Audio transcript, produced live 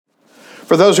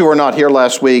For those who were not here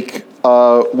last week,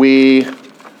 we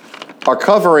are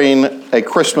covering a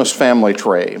Christmas family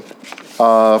tree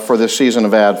for this season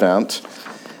of Advent.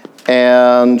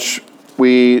 And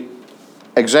we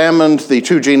examined the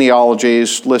two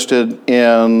genealogies listed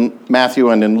in Matthew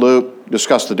and in Luke,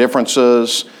 discussed the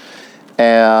differences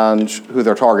and who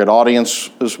their target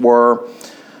audiences were.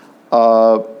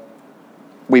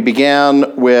 We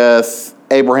began with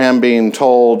Abraham being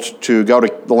told to go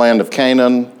to the land of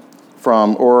Canaan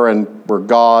from Ur, and where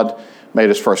God made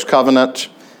his first covenant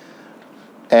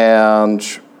and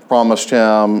promised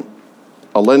him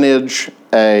a lineage,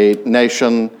 a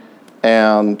nation,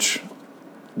 and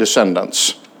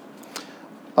descendants.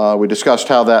 We discussed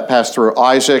how that passed through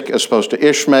Isaac as opposed to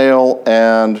Ishmael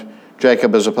and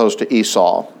Jacob as opposed to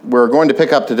Esau. We're going to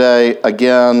pick up today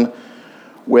again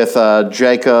with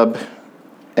Jacob,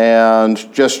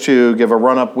 and just to give a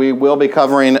run-up, we will be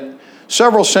covering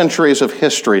several centuries of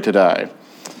history today.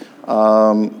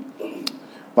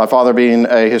 My father, being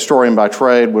a historian by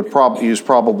trade, he's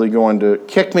probably going to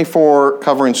kick me for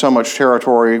covering so much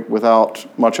territory without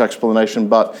much explanation,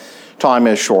 but time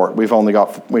is short. We've only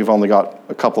got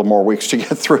a couple of more weeks to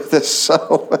get through this.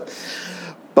 So,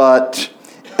 but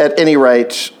at any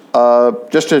rate,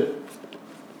 just to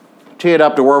tee it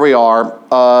up to where we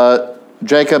are,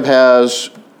 Jacob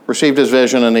has received his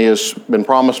vision, and he has been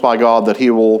promised by God that he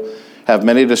will have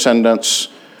many descendants,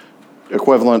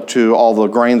 equivalent to all the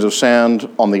grains of sand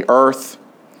on the earth.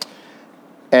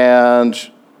 And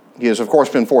he has, of course,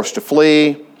 been forced to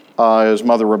flee. His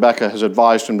mother Rebekah has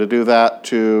advised him to do that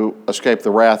to escape the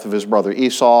wrath of his brother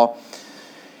Esau.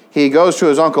 He goes to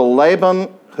his uncle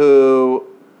Laban, who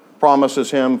promises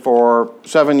him for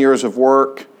 7 years of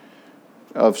work,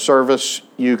 of service,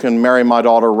 you can marry my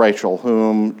daughter Rachel,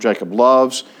 whom Jacob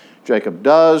loves. Jacob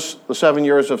does the 7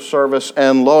 years of service,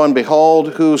 and lo and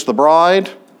behold, who's the bride?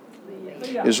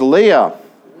 Leah. Is Leah.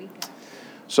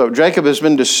 So Jacob has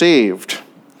been deceived.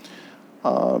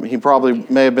 He probably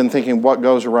may have been thinking, what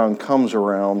goes around comes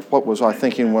around. What was I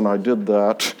thinking when I did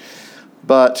that?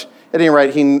 But at any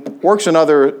rate, he works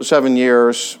another 7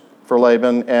 years for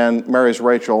Laban and marries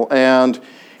Rachel. And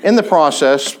in the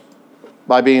process,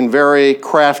 by being very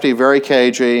crafty, very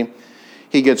cagey,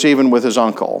 he gets even with his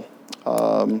uncle.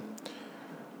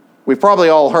 We've probably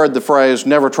all heard the phrase,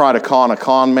 never try to con a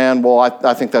con man. Well,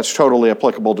 I think that's totally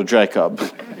applicable to Jacob.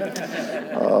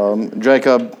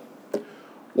 Jacob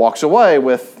walks away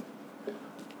with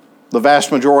the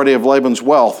vast majority of Laban's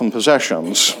wealth and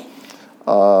possessions,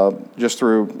 just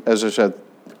through, as I said,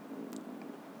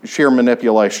 sheer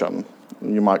manipulation,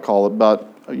 you might call it,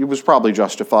 but it was probably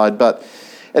justified. But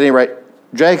at any rate,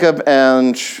 Jacob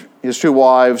and his two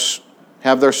wives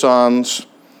have their sons,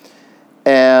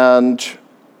 and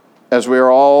as we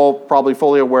are all probably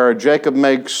fully aware, Jacob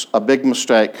makes a big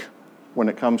mistake when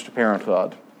it comes to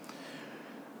parenthood.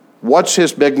 What's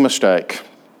his big mistake?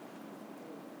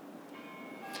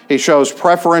 He shows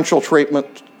preferential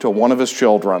treatment to one of his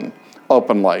children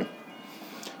openly.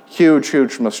 Huge,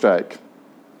 huge mistake.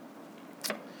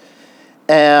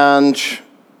 And,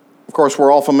 of course,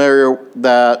 we're all familiar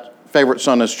that favorite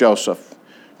son is Joseph.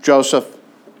 Joseph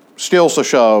steals the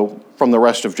show from the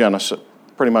rest of Genesis,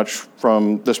 pretty much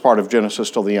from this part of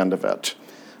Genesis till the end of it,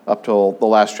 up till the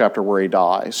last chapter where he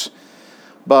dies.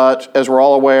 But as we're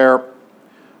all aware,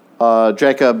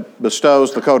 Jacob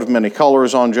bestows the coat of many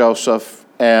colors on Joseph,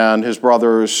 and his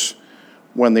brothers,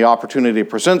 when the opportunity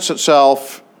presents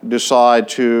itself, decide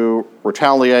to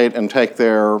retaliate and take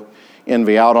their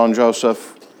envy out on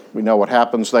Joseph. We know what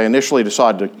happens. They initially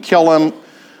decide to kill him,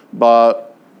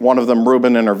 but one of them,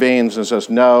 Reuben, intervenes and says,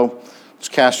 no, let's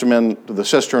cast him into the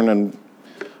cistern. And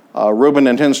Reuben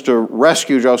intends to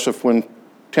rescue Joseph when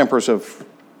tempers have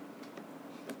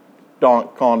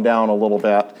gone down a little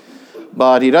bit.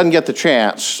 But he doesn't get the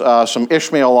chance. Some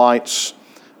Ishmaelites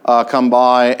come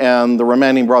by, and the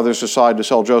remaining brothers decide to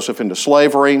sell Joseph into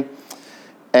slavery.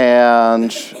 And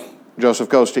Joseph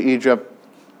goes to Egypt,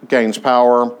 gains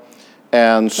power,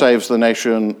 and saves the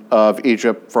nation of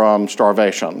Egypt from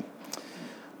starvation.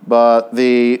 But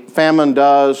the famine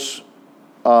does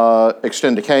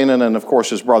extend to Canaan, and of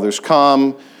course his brothers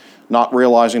come, not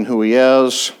realizing who he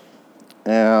is.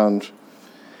 And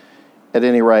at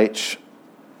any rate,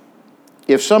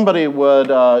 if somebody would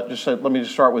just say, let me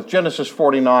just start with Genesis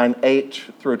 49, 8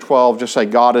 through 12, just say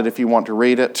got it if you want to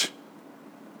read it.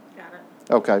 Got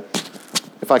it. Okay.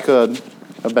 If I could,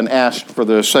 I've been asked for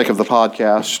the sake of the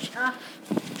podcast.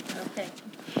 Okay.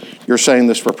 You're saying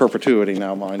this for perpetuity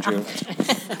now, mind you.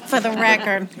 For the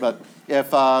record. But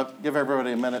if, give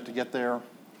everybody a minute to get there.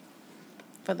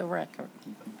 For the record.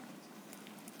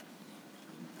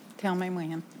 Tell me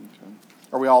when. Okay.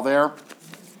 Are we all there?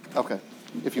 Okay,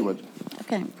 if you would.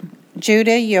 Okay.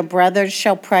 Judah, your brothers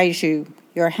shall praise you.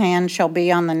 Your hand shall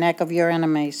be on the neck of your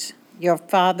enemies. Your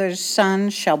father's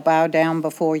sons shall bow down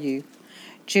before you.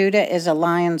 Judah is a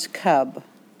lion's cub.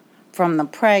 From the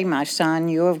prey, my son,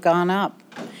 you have gone up.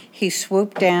 He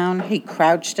swooped down, he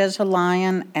crouched as a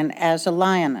lion and as a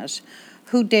lioness.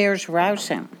 Who dares rouse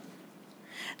him?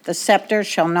 The scepter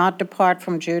shall not depart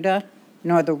from Judah,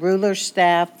 nor the ruler's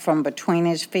staff from between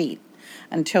his feet,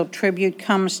 until tribute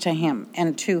comes to him,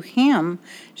 and to him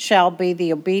shall be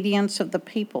the obedience of the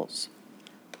peoples.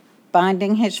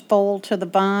 Binding his foal to the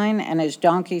vine and his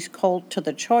donkey's colt to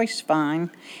the choice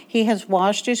vine, he has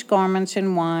washed his garments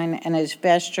in wine and his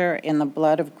vesture in the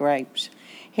blood of grapes.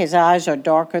 His eyes are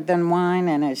darker than wine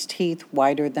and his teeth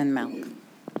whiter than milk.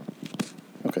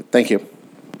 Okay, thank you.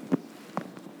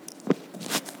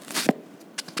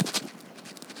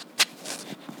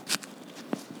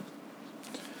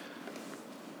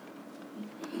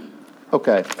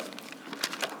 Okay.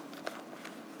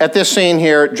 At this scene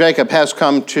here, Jacob has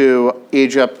come to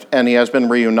Egypt and he has been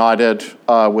reunited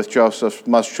with Joseph,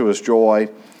 much to his joy.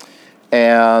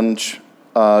 And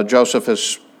Joseph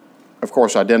has, of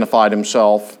course, identified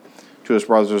himself to his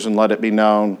brothers and let it be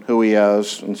known who he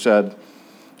is and said,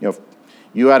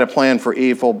 you had a plan for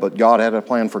evil, but God had a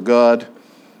plan for good.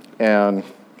 And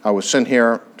I was sent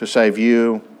here to save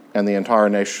you and the entire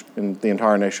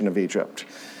nation of Egypt.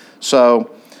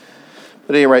 So,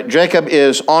 at any rate, Jacob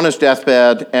is on his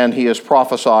deathbed, and he is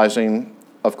prophesizing,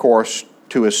 of course,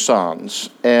 to his sons.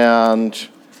 And,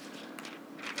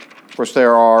 of course,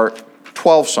 there are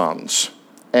 12 sons.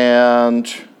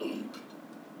 And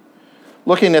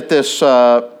looking at this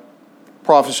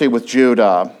prophecy with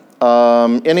Judah,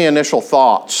 any initial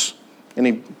thoughts?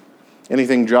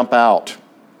 Anything jump out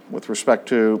with respect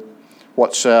to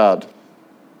what's said?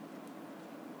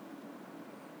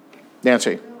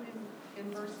 Nancy?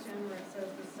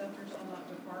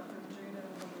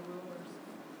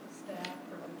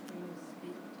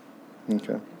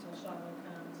 Okay. Until Shiloh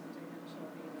comes, and to him shall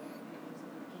be the obedience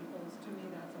of the peoples. To me,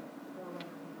 that's a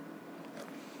forerunner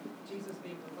of Jesus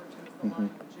being referred to as the Lion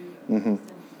of Judah.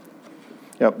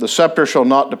 Yep. The scepter shall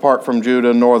not depart from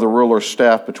Judah, nor the ruler's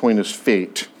staff between his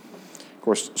feet. Of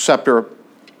course, scepter,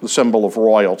 the symbol of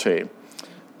royalty.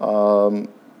 What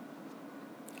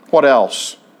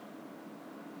else?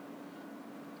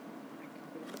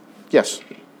 Yes.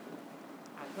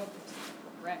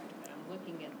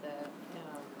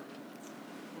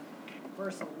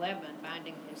 Verse 11,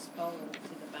 binding his foal to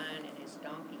the vine and his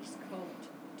donkey's colt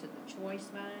to the choice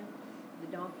vine. The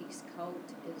donkey's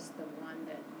colt is the one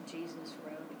that Jesus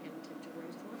rode into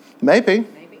Jerusalem. Maybe.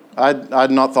 I'd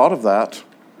not thought of that.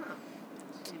 Huh.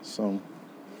 So.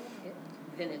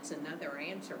 Then it's another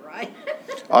answer, right?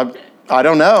 I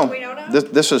don't know. We don't know.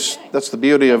 That's the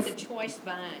beauty of. The choice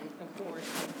vine, of course,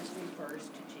 this refers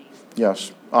to Jesus.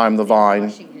 Yes, I'm the vine.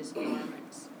 Washing his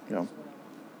garments. Yeah.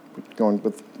 Going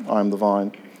with I'm the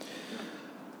vine.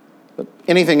 But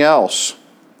anything else?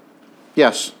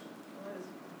 Yes. Well, his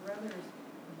brothers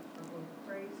will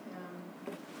praise him,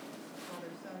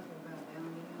 father's sons will bow down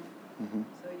to him. Mm-hmm.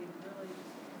 So you really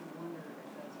just kind of wonder if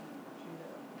that's how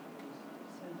Judah was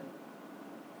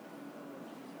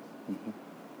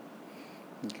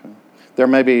descended. Okay. There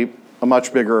may be a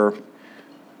much bigger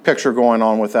picture going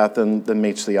on with that than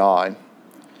meets the eye.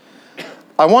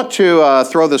 I want to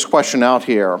throw this question out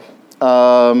here.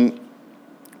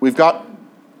 We've got,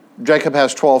 Jacob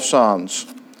has 12 sons.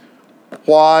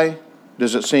 Why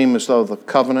does it seem as though the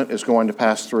covenant is going to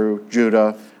pass through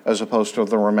Judah as opposed to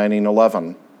the remaining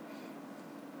 11?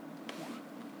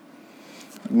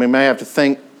 We may have to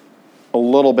think a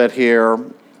little bit here.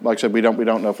 Like I said, we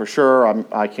don't know for sure.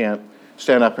 I can't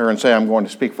stand up here and say I'm going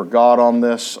to speak for God on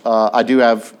this. I do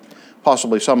have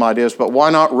possibly some ideas, but why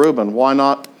not Reuben? Why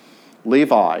not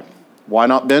Levi? Why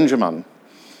not Benjamin?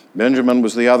 Benjamin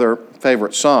was the other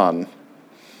favorite son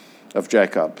of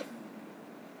Jacob.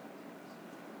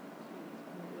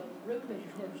 Well, Reuben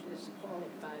has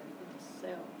disqualified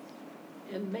himself,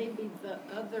 and maybe the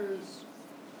others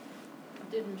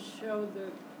didn't show the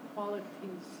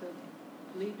qualities of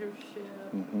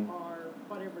leadership or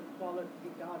whatever quality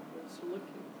God was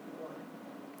looking for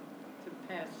to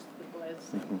pass the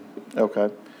blessing. Okay.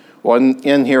 Well,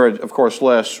 in here, of course,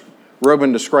 lists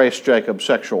Reuben disgraced Jacob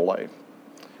sexually.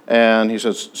 And he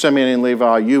says, Simeon and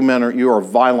Levi, you are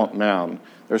violent men.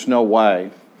 There's no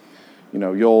way.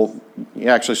 He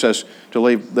actually says to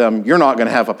leave them, you're not going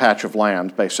to have a patch of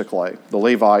land, basically. The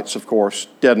Levites, of course,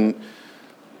 didn't.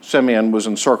 Simeon was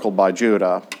encircled by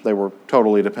Judah. They were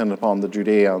totally dependent upon the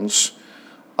Judeans.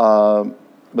 But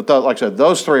like I said,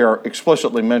 those three are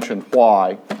explicitly mentioned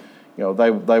why.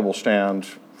 they will stand,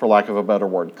 for lack of a better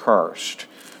word, cursed.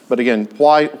 But again,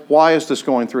 why is this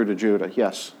going through to Judah?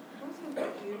 Yes? Wasn't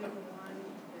Judah the one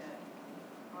that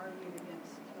argued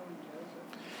against killing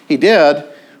Joseph? He did.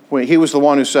 He was the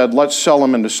one who said, let's sell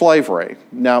him into slavery.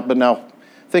 Now,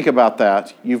 think about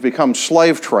that. You've become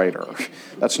slave trader.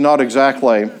 That's not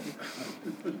exactly...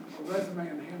 Resume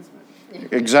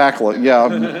enhancement. Exactly,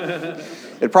 yeah.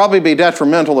 It'd probably be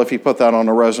detrimental if you put that on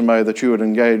a resume that you had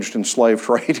engaged in slave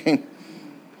trading.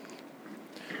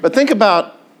 But think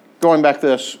about, going back to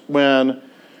this, when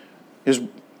his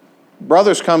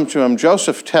brothers come to him,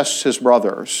 Joseph tests his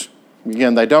brothers.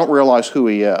 Again, they don't realize who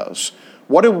he is.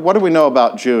 What do we know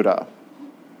about Judah?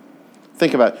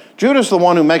 Think about it. Judah's the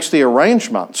one who makes the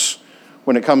arrangements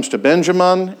when it comes to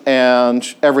Benjamin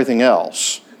and everything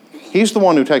else. He's the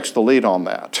one who takes the lead on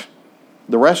that.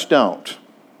 The rest don't.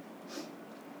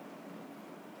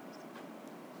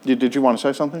 Did you want to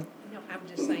say something? No, I'm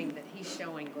just saying that he's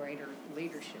showing greater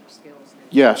leadership skills than...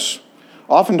 Yes.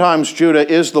 Oftentimes, Judah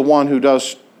is the one who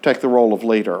does take the role of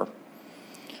leader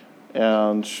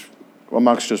and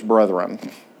amongst his brethren.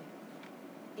 Wasn't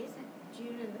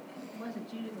Judah the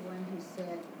one who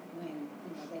said when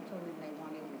they told him they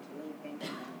wanted him to leave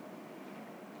Benjamin?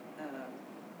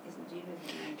 Isn't Judah the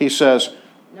one? He says,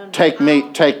 No, take me,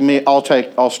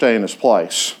 I'll stay in his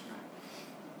place.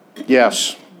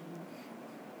 Yes.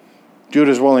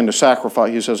 Judah's willing to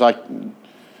sacrifice. He says, I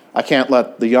can't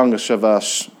let the youngest of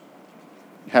us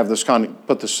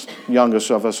put this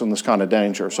youngest of us in this kind of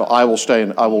danger. So I will stay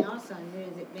in, I will. He also knew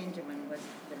that Benjamin was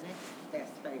the next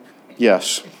best favorite.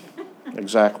 Yes,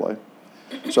 exactly.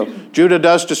 So Judah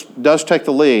does take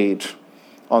the lead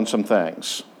on some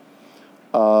things.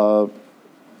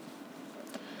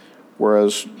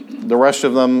 Whereas the rest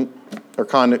of them are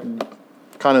kind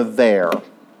of there,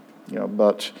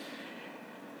 but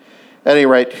at any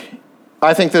rate,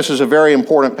 I think this is a very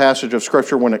important passage of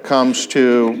Scripture when it comes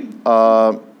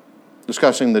to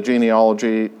discussing the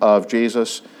genealogy of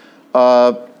Jesus.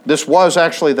 This was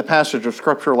actually the passage of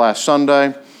Scripture last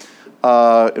Sunday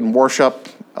in worship.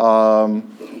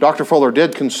 Dr. Fuller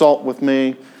did consult with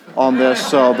me on this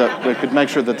so that we could make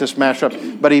sure that this matched up,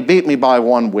 but he beat me by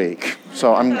 1 week.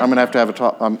 So I'm going to have a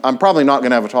talk. I'm probably not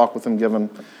going to have a talk with him given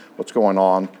what's going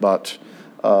on, but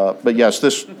yes,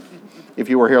 this. If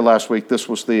you were here last week, this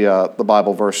was the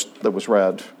Bible verse that was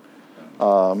read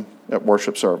at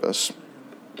worship service.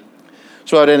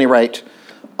 So at any rate,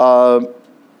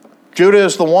 Judah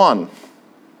is the one.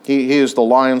 He is the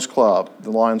Lion's Cub.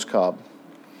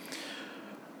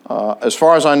 As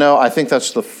far as I know, I think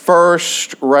that's the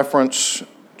first reference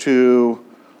to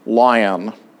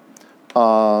lion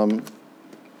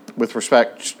with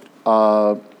respect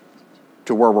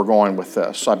to where we're going with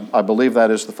this. I believe that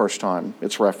is the first time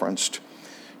it's referenced,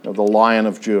 the Lion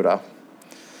of Judah.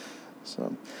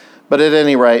 So, but at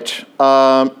any rate,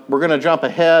 we're going to jump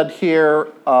ahead here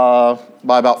by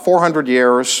about 400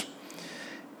 years,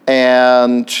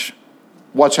 and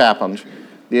what's happened?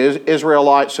 The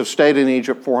Israelites have stayed in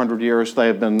Egypt 400 years. They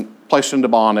have been placed into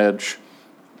bondage.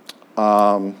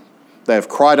 They have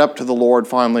cried up to the Lord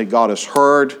finally. God has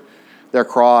heard their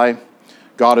cry.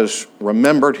 God has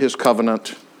remembered his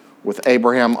covenant with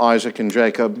Abraham, Isaac, and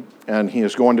Jacob, and he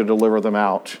is going to deliver them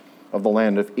out of the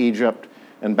land of Egypt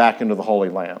and back into the Holy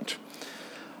Land.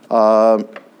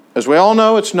 As we all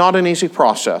know, it's not an easy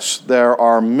process. There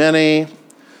are many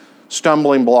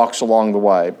stumbling blocks along the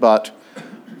way, but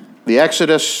the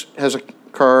Exodus has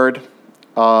occurred.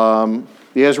 The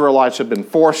Israelites have been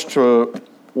forced to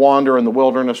wander in the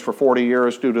wilderness for 40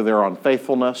 years due to their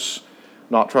unfaithfulness,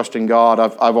 not trusting God.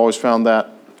 I've always found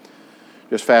that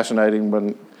just fascinating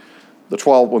when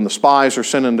the spies are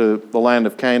sent into the land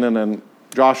of Canaan and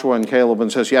Joshua and Caleb and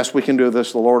says, yes, we can do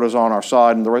this. The Lord is on our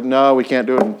side. And they're, no, we can't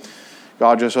do it. And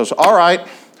God just says, all right,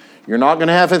 you're not going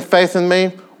to have faith in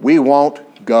me. We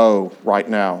won't go right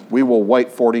now. We will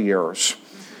wait 40 years.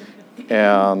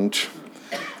 And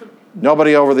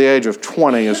nobody over the age of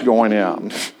 20 is going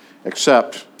in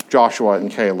except Joshua and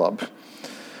Caleb.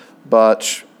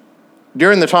 But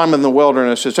during the time in the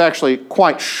wilderness, it's actually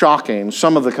quite shocking,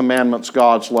 some of the commandments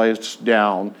God lays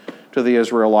down to the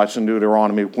Israelites in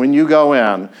Deuteronomy. When you go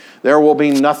in, there will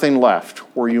be nothing left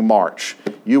where you march.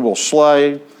 You will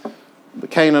slay the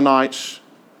Canaanites,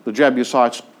 the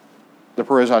Jebusites, the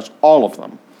Perizzites, all of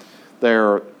them.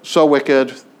 They're so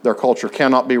wicked, their culture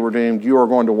cannot be redeemed. You are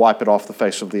going to wipe it off the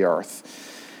face of the earth.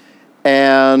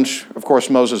 And, of course,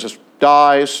 Moses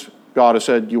dies. God has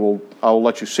said, I will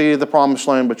let you see the promised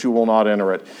land, but you will not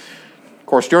enter it. Of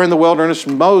course, during the wilderness,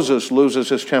 Moses loses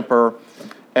his temper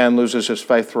and loses his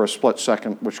faith for a split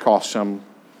second, which costs him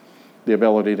the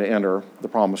ability to enter the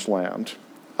promised land.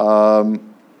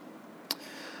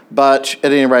 But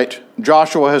at any rate,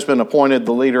 Joshua has been appointed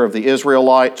the leader of the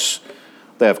Israelites.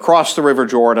 They have crossed the River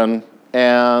Jordan,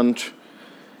 and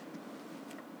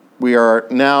we are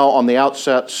now on the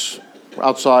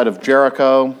outside of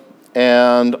Jericho.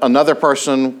 And another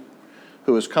person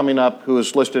who is coming up, who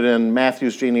is listed in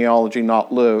Matthew's genealogy,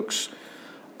 not Luke's,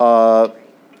 but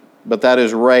that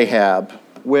is Rahab.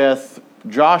 With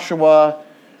Joshua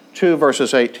 2,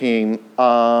 verses 18.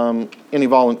 Any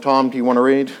volunteer? Tom, do you want to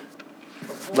read?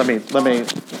 Let me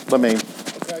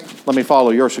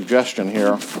follow your suggestion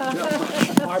here.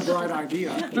 My bright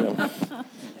idea. Yeah.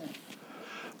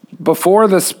 Before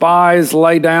the spies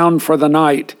lay down for the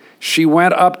night, she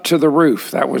went up to the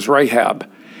roof, that was Rahab,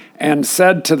 and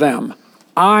said to them,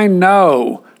 I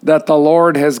know that the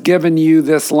Lord has given you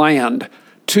this land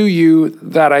to you,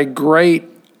 that a great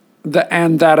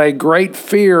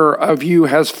fear of you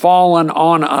has fallen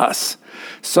on us,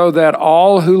 so that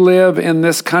all who live in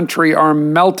this country are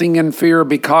melting in fear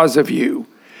because of you.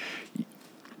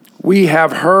 We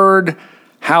have heard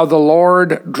how the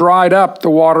Lord dried up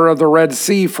the water of the Red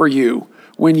Sea for you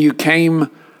when you came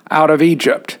out of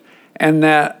Egypt, and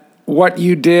that what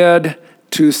you did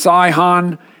to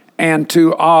Sihon and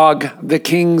to Og, the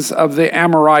kings of the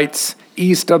Amorites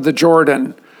east of the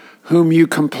Jordan, whom you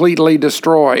completely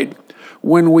destroyed.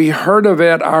 When we heard of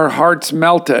it, our hearts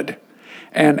melted,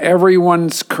 and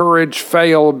everyone's courage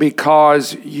failed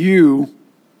because you,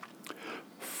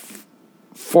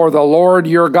 for the Lord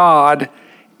your God,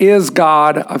 is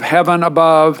God of heaven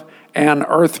above and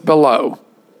earth below.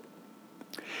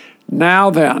 Now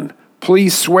then,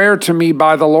 please swear to me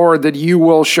by the Lord that you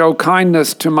will show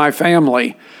kindness to my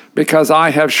family, because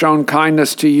I have shown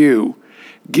kindness to you.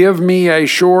 Give me a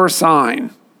sure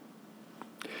sign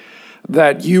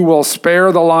that you will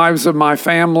spare the lives of my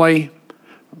family,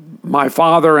 my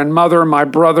father and mother, my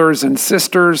brothers and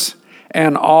sisters,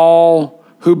 and all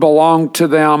who belong to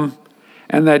them,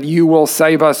 and that you will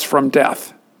save us from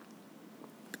death.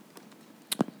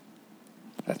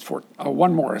 That's for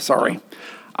one more, sorry.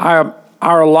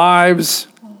 Our lives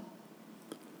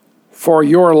for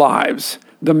your lives,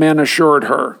 the men assured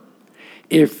her.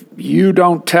 If you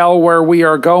don't tell where we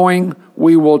are going,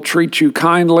 we will treat you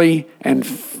kindly and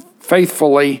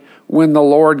faithfully when the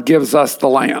Lord gives us the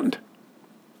land.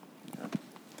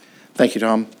 Thank you,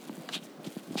 Tom.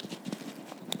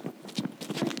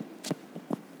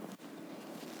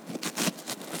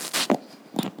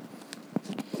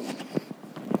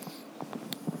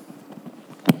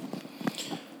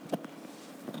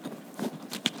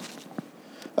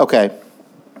 Okay.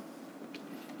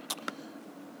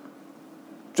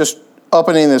 Just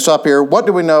opening this up here, what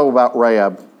do we know about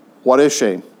Rahab? What is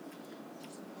she?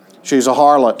 She's a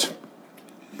harlot.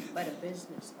 But a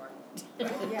business harlot.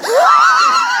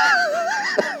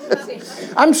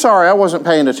 I'm sorry, I wasn't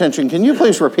paying attention. Can you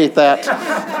please repeat that? She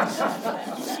had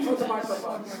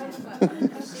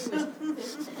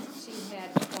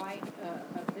quite a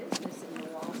business in the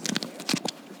walls of Jericho.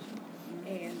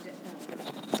 And she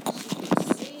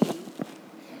could see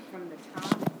from the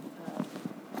top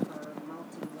of her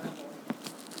multi-level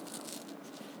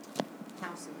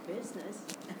house of business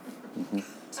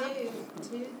to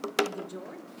the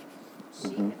Jordan.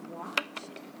 She had watched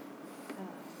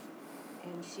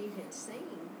and she had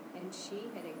seen and she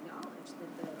had acknowledged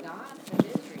that the God of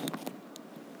Israel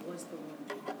was the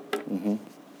one.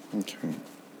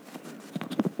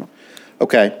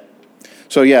 Okay.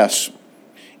 So yes,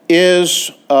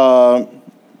 is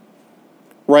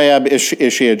Rahab, is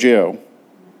she a Jew?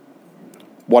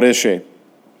 What is she?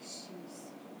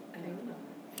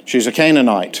 She's a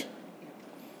Canaanite.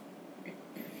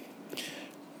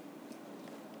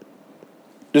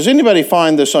 Does anybody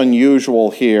find this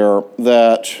unusual here,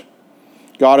 that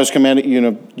God has commanded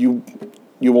you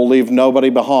will leave nobody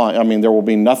behind? I mean, there will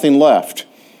be nothing left.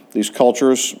 These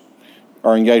cultures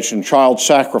are engaged in child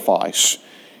sacrifice,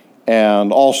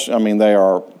 and also, I mean, they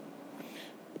are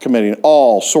committing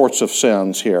all sorts of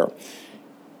sins here.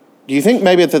 Do you think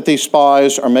maybe that these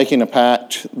spies are making a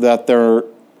pact that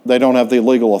they don't have the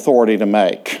legal authority to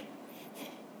make?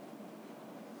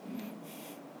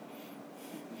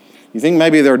 You think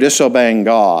maybe they're disobeying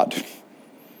God?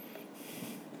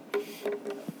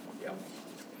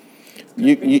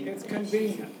 It's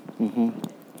convenient. Mm-hmm.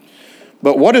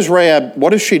 But what is Rahab,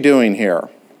 what is she doing here?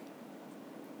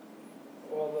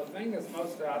 Well, the thing that's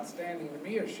most outstanding to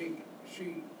me is she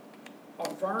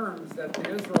affirms that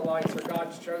the Israelites are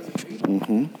God's chosen people.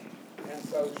 Mm-hmm. And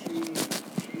so she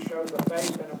shows a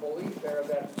faith and a belief there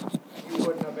that you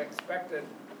wouldn't have expected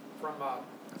from a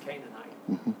Canaanite.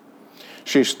 Mm-hmm.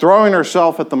 She's throwing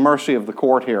herself at the mercy of the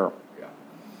court here. Yeah.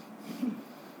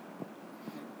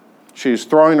 She's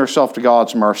throwing herself to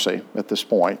God's mercy at this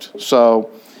point. So,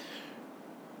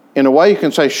 in a way, you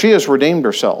can say she has redeemed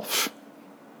herself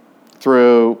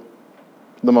through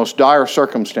the most dire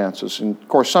circumstances. And, of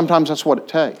course, sometimes that's what it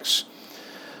takes.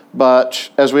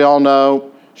 But, as we all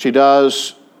know, she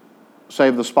does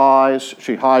save the spies.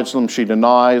 She hides them. She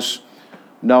denies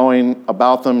knowing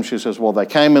about them. She says, well, they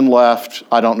came and left.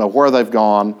 I don't know where they've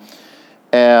gone.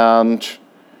 And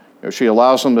she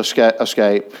allows them to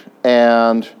escape.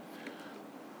 And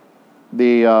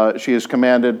she is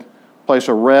commanded, place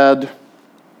a red,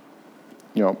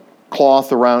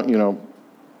 cloth around,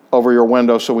 over your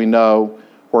window so we know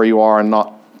where you are and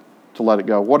not to let it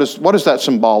go. What is that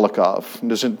symbolic of?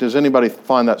 Does anybody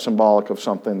find that symbolic of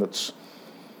something that's...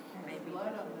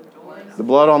 The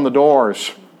blood on the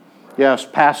doors. Yes,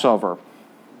 Passover.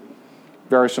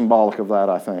 Very symbolic of that,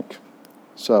 I think.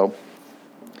 So,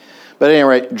 but at any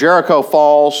rate, Jericho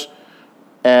falls,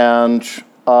 and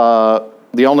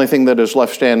the only thing that is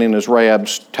left standing is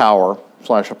Rahab's tower /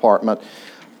 apartment.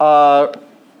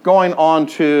 Going on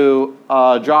to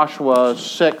Joshua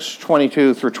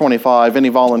 6:22 through 25. Any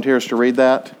volunteers to read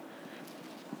that?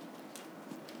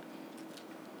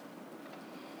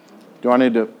 Do I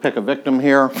need to pick a victim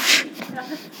here?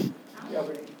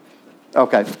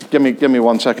 Okay, give me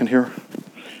 1 second here.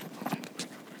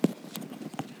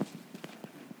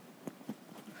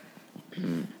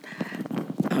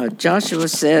 Joshua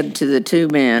said to the 2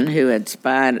 men who had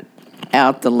spied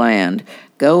out the land,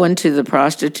 "Go into the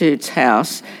prostitute's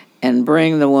house and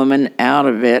bring the woman out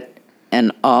of it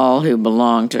and all who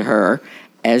belong to her,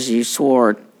 as you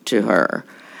swore to her."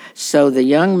 So the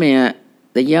young men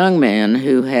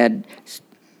who had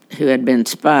been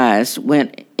spies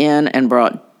went in and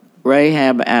brought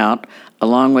Rahab out,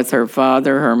 along with her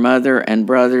father, her mother, and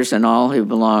brothers, and all who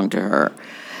belonged to her.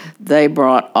 They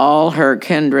brought all her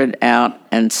kindred out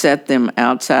and set them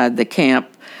outside the camp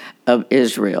of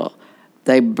Israel.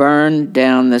 They burned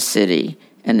down the city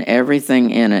and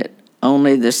everything in it.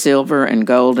 Only the silver and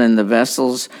gold and the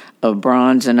vessels of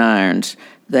bronze and irons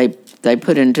they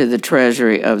put into the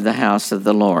treasury of the house of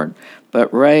the Lord.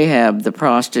 But Rahab the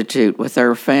prostitute with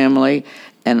her family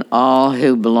and all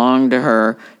who belonged to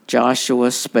her, Joshua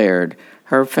spared.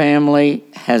 Her family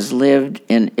has lived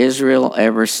in Israel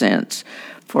ever since,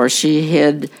 for she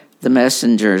hid the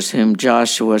messengers whom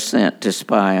Joshua sent to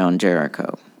spy on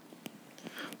Jericho.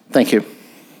 Thank you.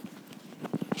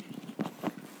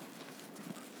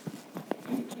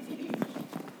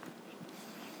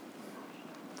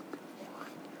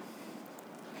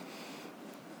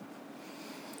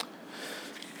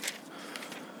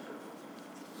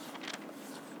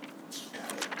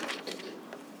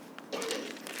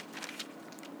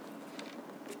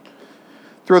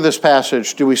 Through this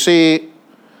passage, do we see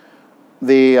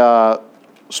the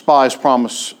spy's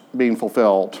promise being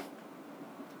fulfilled?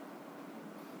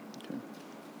 Okay.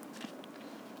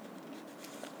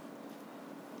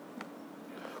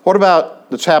 What about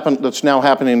that's now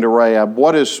happening to Rahab?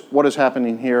 What is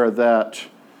happening here that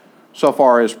so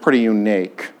far is pretty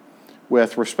unique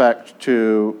with respect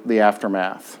to the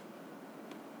aftermath?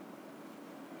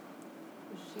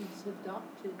 She's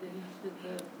adopted into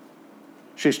the...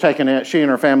 She's taken in. She and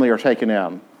her family are taken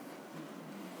in.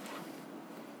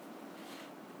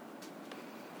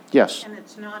 Yes. And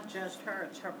it's not just her,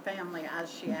 it's her family, as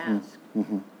she asked.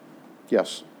 Mm-hmm.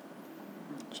 Yes.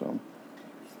 So,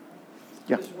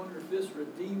 yeah. I just wonder if this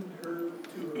redeemed her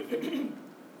to her family.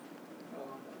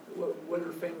 What did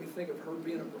her family think of her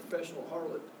being a professional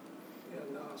harlot?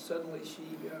 And suddenly she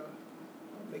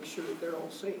makes sure that they're all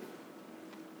safe.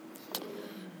 So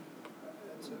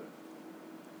that's an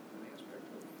aspect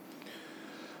of it.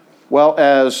 Well,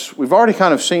 as we've already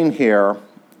kind of seen here,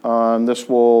 this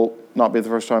will not be the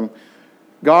first time,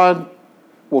 God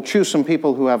will choose some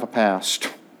people who have a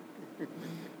past,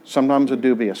 sometimes a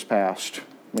dubious past.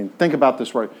 I mean, think about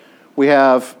this word. We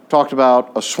have talked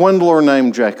about a swindler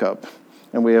named Jacob,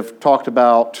 and we have talked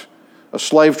about a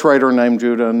slave trader named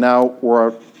Judah, and now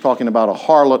we're talking about a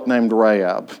harlot named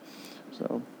Rahab.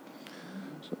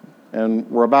 And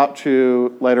we're about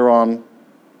to, later on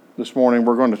this morning,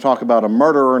 we're going to talk about a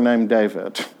murderer named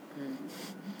David.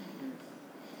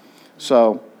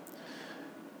 So,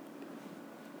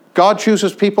 God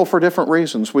chooses people for different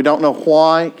reasons. We don't know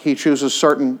why he chooses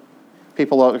certain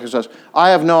people. He says, I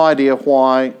have no idea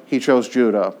why he chose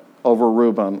Judah over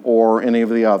Reuben or any of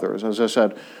the others. As I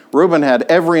said, Reuben had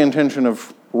every intention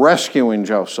of rescuing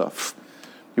Joseph.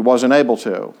 He wasn't able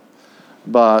to.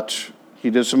 But he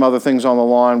did some other things on the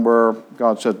line where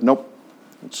God said, nope,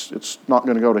 it's not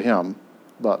going to go to him.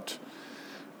 But,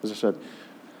 as I said,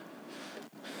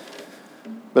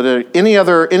 But any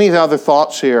other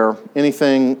thoughts here?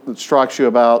 Anything that strikes you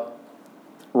about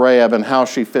Rahab and how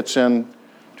she fits in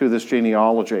to this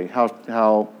genealogy?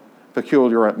 How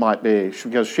peculiar it might be?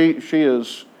 Because she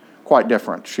is quite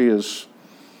different. She is,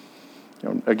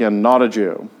 again, not a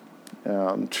Jew.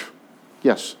 And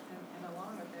yes. And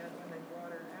along with that, when they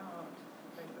brought her out,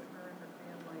 they put her and her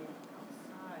family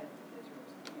outside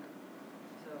Israel's camp.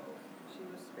 So she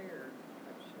was spared,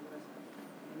 but she wasn't.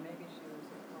 And maybe she was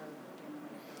a part of the family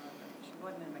of God, but she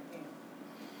wasn't in the camp.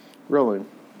 Really?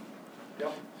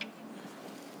 Yep.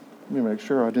 Let me make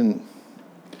sure I didn't.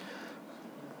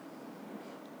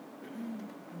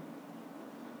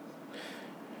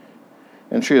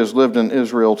 And she has lived in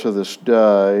Israel to this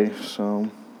day, so.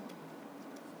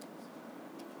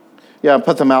 Yeah,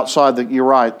 put them outside you're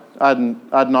right. I'd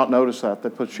not noticed that.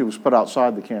 She was put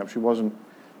outside the camp. She wasn't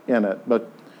in it.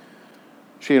 But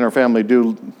she and her family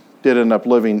did end up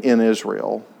living in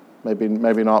Israel. Maybe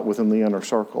not within the inner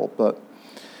circle, but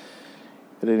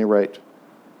at any rate.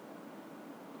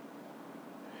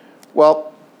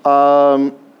 Well,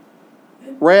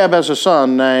 Rahab has a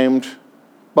son named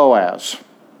Boaz.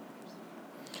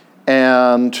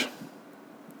 And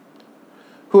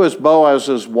who is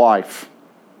Boaz's wife?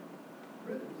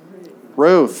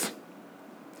 Ruth.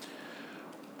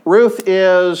 Ruth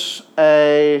is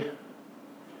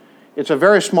it's a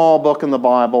very small book in the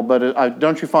Bible, but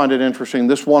don't you find it interesting?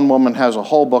 This one woman has a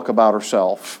whole book about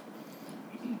herself.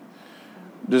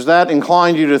 Does that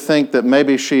incline you to think that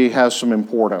maybe she has some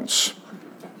importance?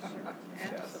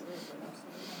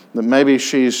 That maybe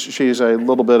she's a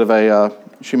little bit of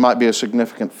she might be a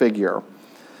significant figure.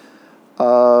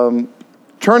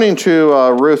 Turning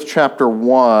to Ruth chapter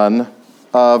 1,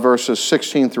 verses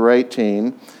 16 through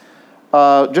 18,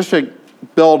 just to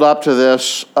build up to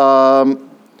this,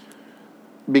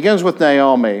 begins with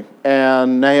Naomi.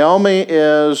 And Naomi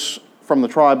is from the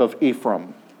tribe of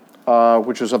Ephraim,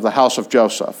 which is of the house of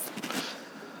Joseph.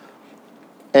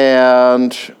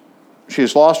 And she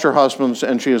has lost her husbands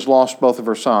and she has lost both of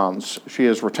her sons. She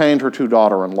has retained her 2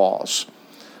 daughter-in-laws.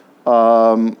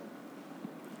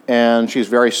 And she's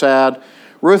very sad.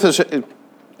 Ruth is, you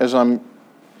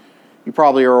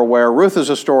probably are aware, Ruth is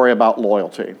a story about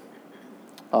loyalty.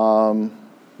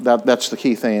 That's the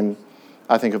key theme,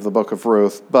 I think, of the book of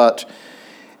Ruth. But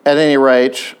at any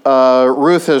rate,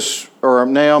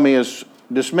 Naomi is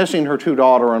dismissing her 2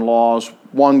 daughter-in-laws.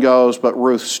 One goes, but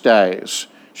Ruth stays.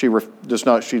 She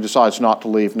decides not to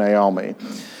leave Naomi.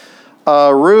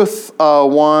 Ruth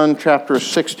 1, chapters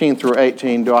 16 through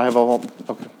 18. Do I have a whole?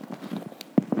 Okay.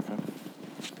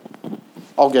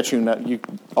 I'll get you.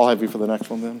 I'll have you for the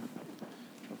next one then.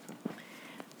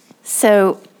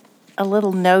 So, a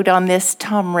little note on this.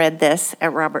 Tom read this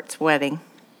at Robert's wedding.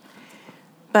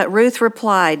 But Ruth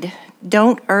replied,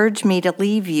 "Don't urge me to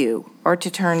leave you or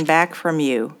to turn back from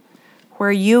you.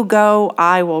 Where you go,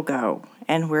 I will go,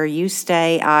 and where you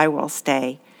stay, I will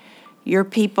stay. Your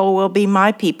people will be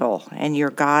my people, and your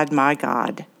God my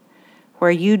God. Where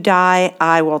you die,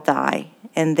 I will die,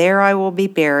 and there I will be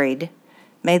buried.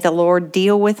 May the Lord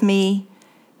deal with me,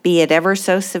 be it ever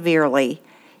so severely,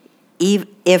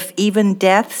 if even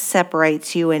death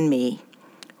separates you and me."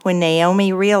 When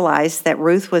Naomi realized that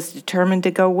Ruth was determined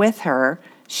to go with her,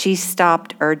 she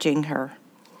stopped urging her.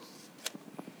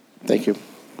 Thank you.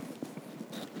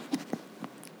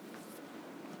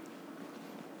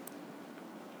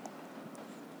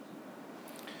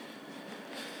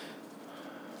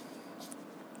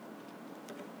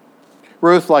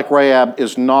 Ruth, like Rahab,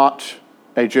 is not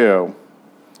a Jew.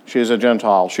 She is a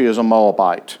Gentile. She is a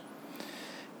Moabite.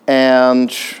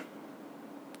 And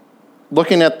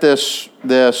looking at this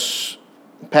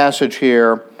passage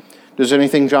here, does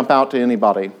anything jump out to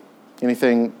anybody?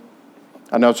 Anything?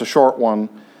 I know it's a short one,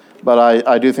 but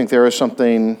I do think there is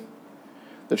something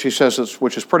that she says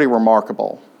which is pretty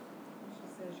remarkable. She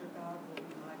says, "Your God will be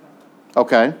my God."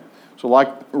 Okay, so like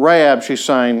Rahab, she's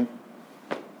saying,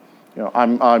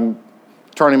 I'm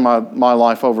turning my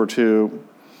life over to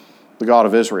the God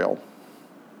of Israel.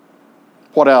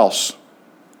 What else?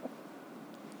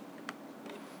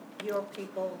 Your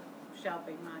people shall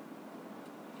be mine.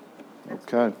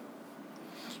 Okay.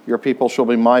 Your people shall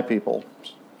be my people.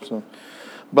 So,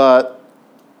 but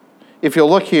if you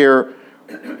look here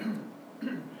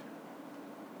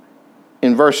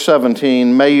in verse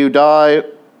 17, may you die,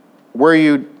 where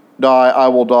you die, I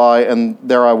will die, and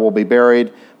there I will be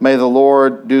buried. May the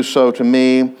Lord do so to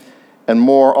me, and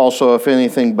more also, if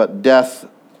anything but death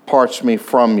parts me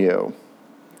from you.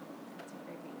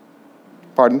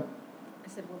 Pardon? I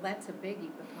said, well, that's a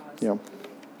biggie because Yeah.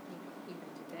 even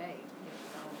today,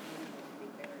 all the men will be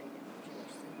buried in the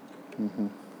Jewish cemetery.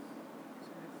 Mm-hmm.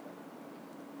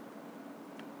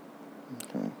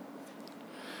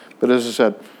 But as I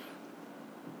said,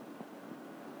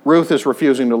 Ruth is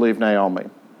refusing to leave Naomi.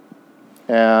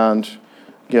 And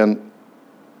again,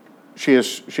 she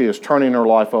is turning her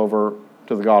life over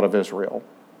to the God of Israel.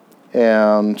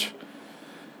 And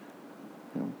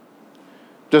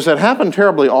does that happen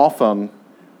terribly often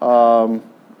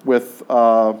with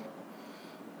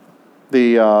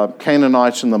the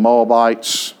Canaanites and the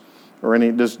Moabites, or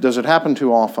any? Does it happen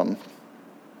too often?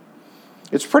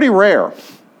 It's pretty rare.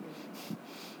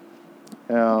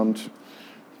 And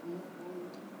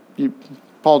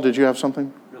Paul, did you have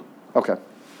something? No. Okay.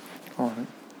 All right.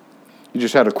 You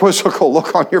just had a quizzical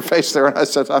look on your face there, and I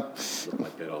said, Look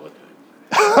like that all the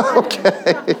time.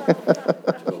 okay.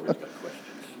 I've always got questions.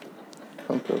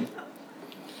 Okay.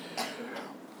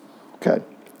 Okay.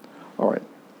 All right.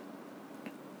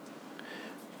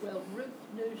 Well, Ruth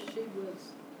knew she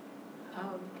was,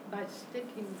 by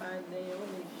sticking by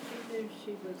Naomi, she knew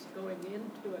she was going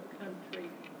into a country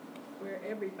where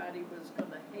everybody was going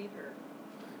to hate her.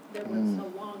 There was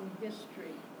a long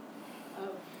history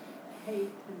of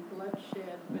hate and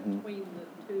bloodshed between the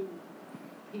two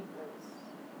peoples,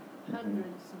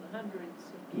 hundreds and hundreds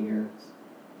of years.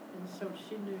 And so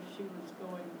she knew she was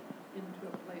going into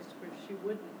a place where she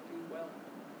wouldn't be welcome.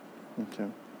 Okay.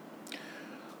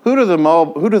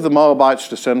 Who do the Moabites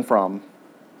descend from?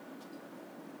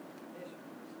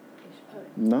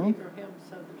 No.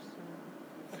 Abraham's other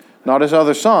son. Not his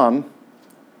other son.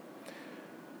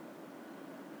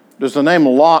 Does the name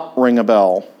Lot ring a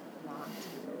bell?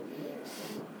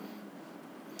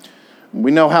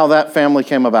 We know how that family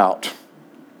came about.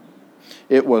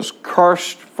 It was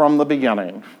cursed from the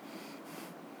beginning.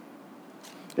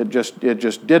 It just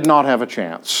did not have a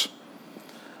chance.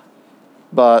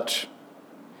 But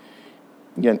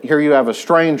again, here you have a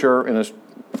stranger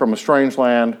from a strange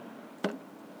land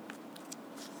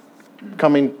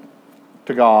coming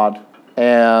to God,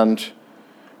 and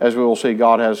as we will see,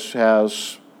 God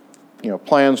has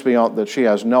plans beyond that she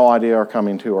has no idea are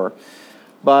coming to her.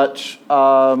 But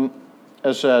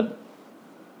as I said,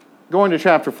 going to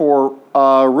chapter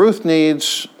 4, Ruth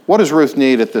needs, what does Ruth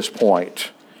need at this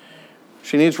point?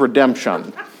 She needs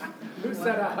redemption. Who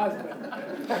said a husband?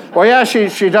 Well, yeah,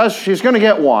 she does. She's going to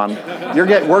get one. You're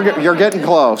getting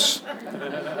close.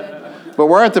 But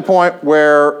we're at the point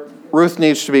where Ruth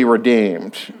needs to be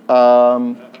redeemed.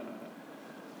 And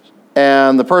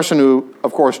the person who,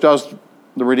 of course, does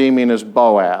the redeeming is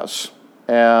Boaz.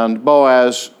 And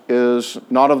Boaz is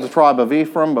not of the tribe of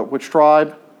Ephraim, but which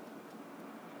tribe?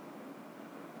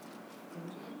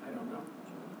 I don't know.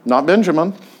 Not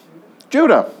Benjamin.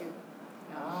 Judah.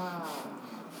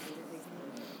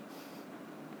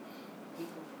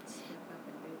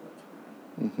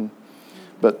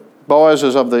 But Boaz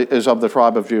is of the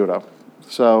tribe of Judah.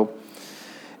 So,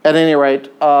 at any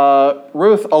rate,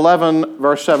 Ruth 11,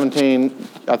 verse 17,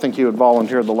 I think you had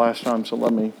volunteered the last time, so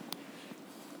let me.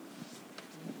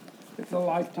 It's a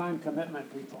lifetime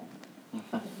commitment, people.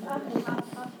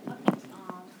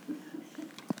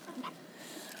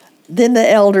 Then the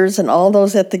elders and all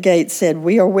those at the gate said,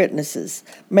 "We are witnesses.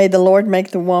 May the Lord make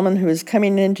the woman who is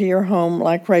coming into your home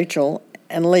like Rachel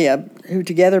and Leah, who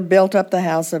together built up the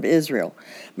house of Israel.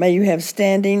 May you have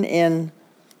standing in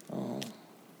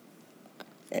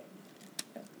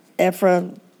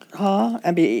Ephrathah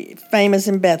and be famous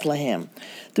in Bethlehem.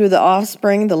 Through the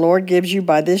offspring the Lord gives you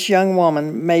by this young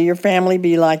woman, may your family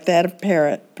be like that of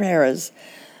Perez,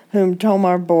 whom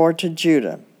Tamar bore to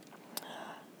Judah."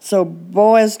 So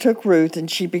Boaz took Ruth, and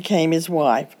she became his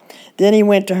wife. Then he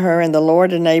went to her, and the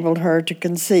Lord enabled her to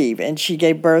conceive, and she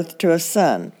gave birth to a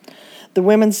son. The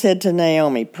women said to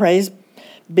Naomi, "Praise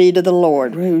be to the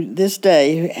Lord, who this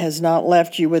day has not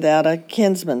left you without a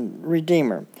kinsman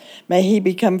redeemer. May he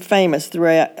become famous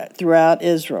throughout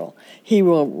Israel. He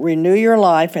will renew your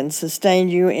life and sustain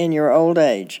you in your old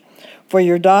age. For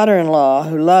your daughter-in-law,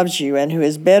 who loves you and who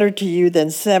is better to you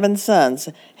than 7 sons,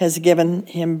 has given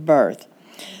him birth."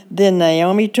 Then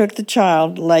Naomi took the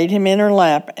child, laid him in her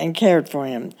lap, and cared for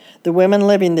him. The women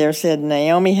living there said,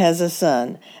 "Naomi has a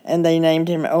son," and they named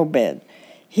him Obed.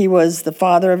 He was the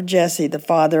father of Jesse, the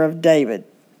father of David.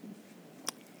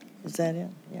 Is that it?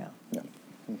 Yeah. Yeah.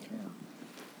 Okay.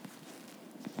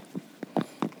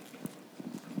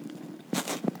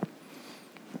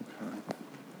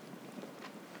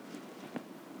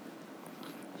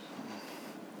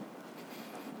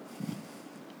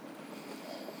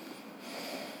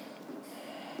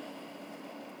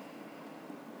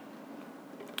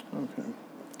 Okay.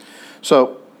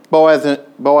 So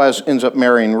Boaz ends up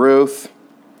marrying Ruth,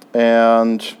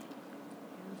 and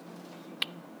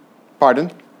pardon?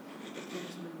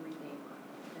 Kinsman redeemer.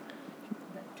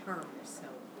 That term is so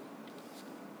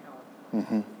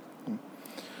powerful.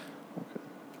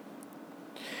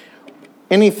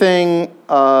 Anything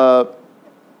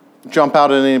jump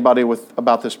out at anybody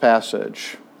about this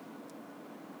passage?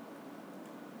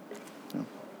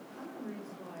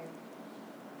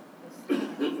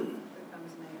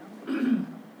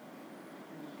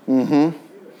 Mm-hmm.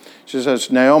 She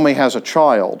says Naomi has a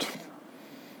child.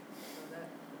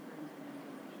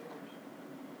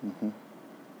 Mm-hmm.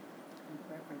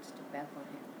 Reference to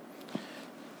Bethlehem.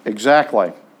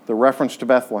 Exactly, the reference to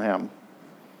Bethlehem.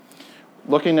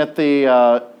 Looking at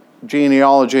the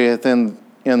genealogy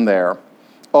in there,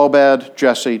 Obed,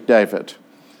 Jesse, David.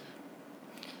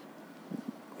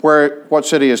 What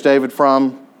city is David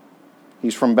from?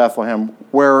 He's from Bethlehem.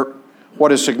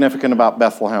 What is significant about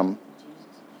Bethlehem?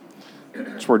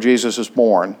 It's where Jesus is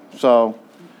born. So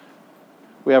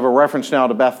we have a reference now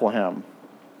to Bethlehem.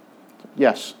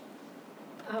 Yes?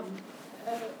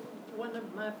 One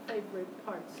of my favorite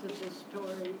parts of the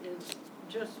story is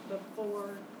just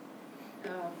before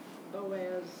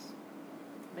Boaz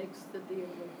makes the deal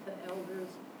with the elders,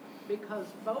 because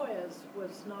Boaz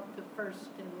was not the first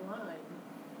in line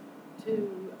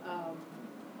to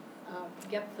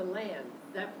get the land.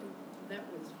 That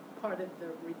was part of the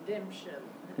redemption.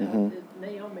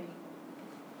 Naomi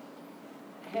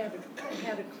had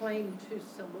a claim to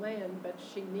some land, but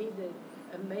she needed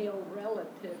a male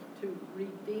relative to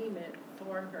redeem it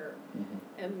for her.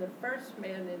 And the first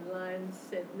man in line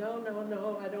said, no,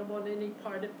 I don't want any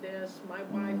part of this. My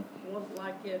wife won't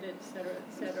like it, et cetera,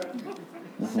 et cetera.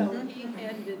 So he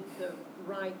handed the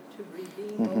right to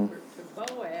redeem over to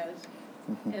Boaz.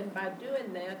 And by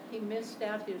doing that, he missed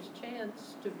out his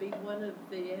chance to be one of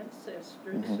the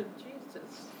ancestors of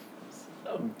Jesus.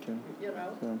 So,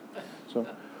 So,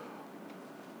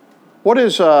 what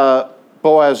is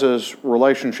Boaz's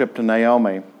relationship to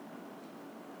Naomi?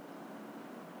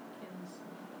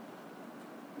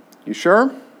 You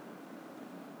sure?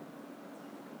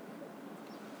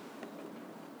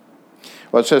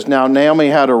 Well, it says, now Naomi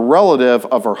had a relative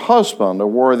of her husband, a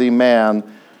worthy man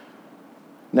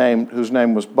whose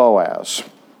name was Boaz.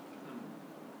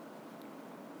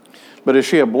 But is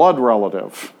she a blood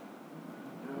relative?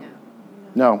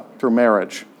 No, through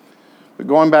marriage. But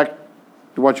going back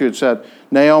to what you had said,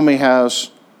 Naomi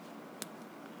has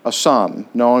a son.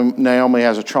 Naomi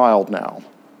has a child now.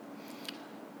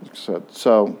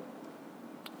 So,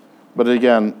 but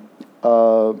again,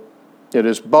 it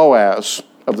is Boaz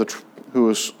who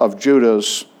is of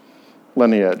Judah's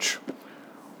lineage,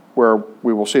 where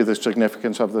we will see the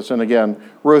significance of this. And again,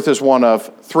 Ruth is one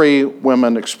of 3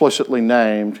 women explicitly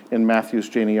named in Matthew's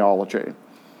genealogy.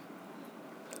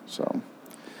 So,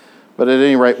 but at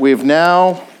any rate, we've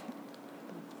now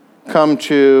come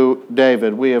to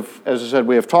David. We have, as I said,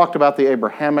 we have talked about the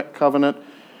Abrahamic covenant.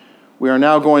 We are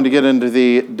now going to get into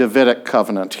the Davidic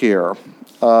covenant here.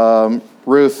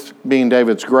 Ruth being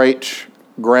David's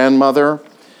great-grandmother.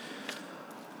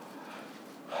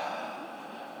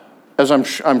 As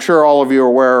I'm sure all of you are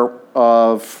aware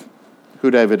of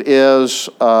who David is.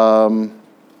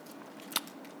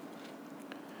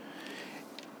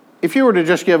 If you were to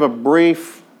just give a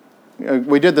brief,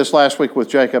 we did this last week with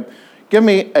Jacob, give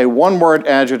me a one-word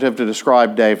adjective to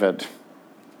describe David.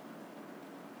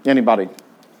 Anybody?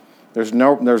 There's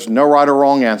no right or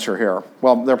wrong answer here.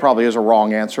 Well, there probably is a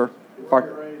wrong answer.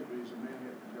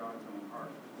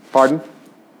 Pardon?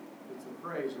 It's a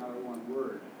phrase, not a one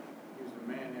word. He's a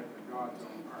man after God's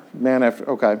own heart. Man after,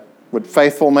 okay. Would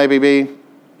faithful maybe be?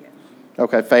 Yes.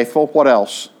 Okay, faithful. What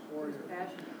else?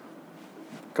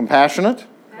 Compassionate?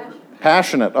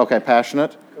 Passionate. Okay,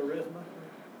 passionate.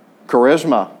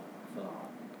 Charisma.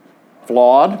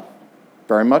 Flawed.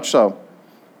 Very much so.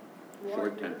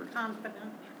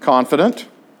 Confident.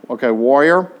 Okay,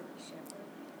 warrior.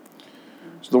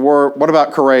 So the word. What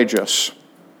about courageous?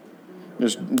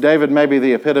 Is David maybe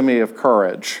the epitome of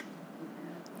courage?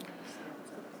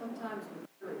 Sometimes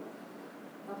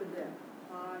up and down,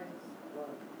 high,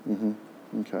 low.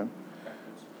 Okay.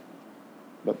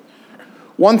 But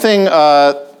one thing,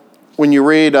 when you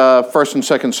read 1 and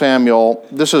 2 Samuel,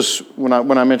 this is when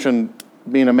I mentioned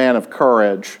being a man of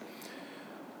courage.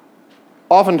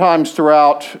 Oftentimes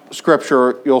throughout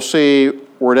Scripture, you'll see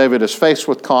where David is faced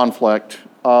with conflict.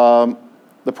 The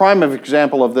prime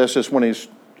example of this is when he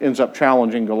ends up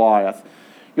challenging Goliath.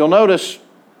 You'll notice,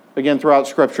 again throughout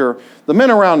Scripture, the men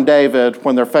around David,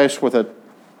 when they're faced with a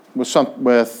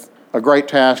great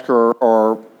task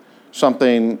or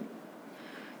something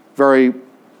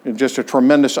just a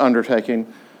tremendous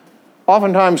undertaking,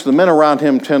 oftentimes the men around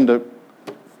him tend to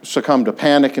succumb to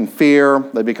panic and fear.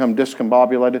 They become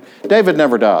discombobulated. David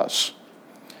never does.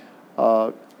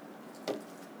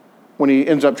 When he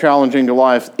ends up challenging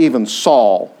Goliath, even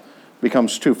Saul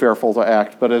becomes too fearful to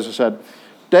act. But as I said,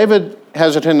 David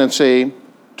has a tendency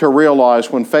to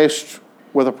realize when faced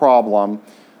with a problem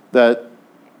that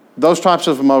those types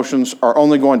of emotions are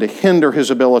only going to hinder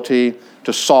his ability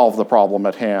to solve the problem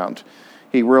at hand.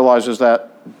 He realizes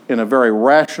that in a very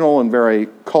rational and very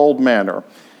cold manner.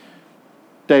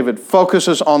 David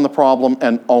focuses on the problem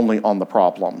and only on the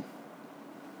problem.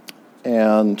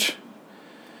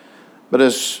 But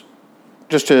as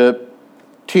just to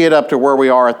tee it up to where we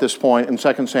are at this point in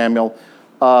 2 Samuel,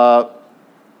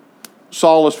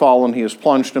 Saul has fallen, he has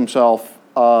plunged himself.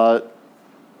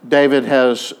 David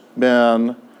is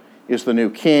the new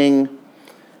king,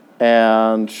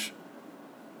 and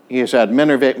he has had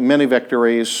many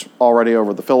victories already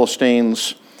over the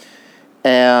Philistines.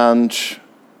 And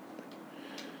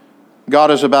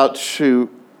God is about to,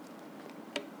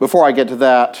 before I get to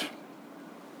that,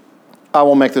 I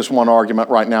will make this one argument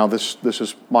right now. This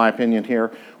is my opinion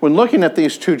here. When looking at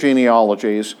these two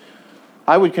genealogies,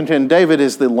 I would contend David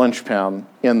is the linchpin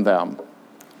in them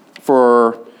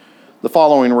for the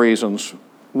following reasons.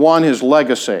 One, his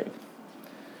legacy.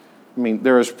 I mean,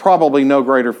 there is probably no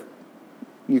greater,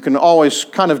 you can always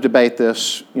kind of debate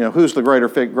this, who's the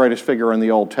greatest figure in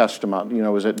the Old Testament?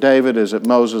 Is it David? Is it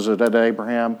Moses? Is it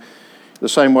Abraham? The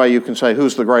same way you can say,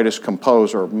 who's the greatest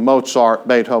composer? Mozart,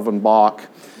 Beethoven, Bach.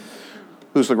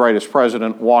 Who's the greatest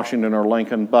president? Washington or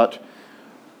Lincoln? But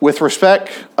with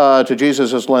respect to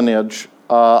Jesus' lineage,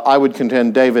 I would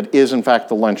contend David is in fact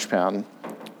the linchpin.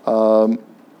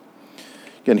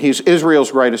 Again, he's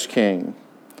Israel's greatest king.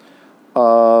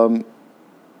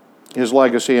 His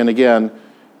legacy, and again,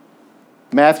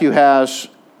 Matthew has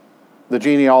the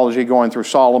genealogy going through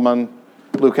Solomon.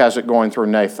 Luke has it going through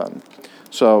Nathan.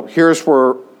 So here's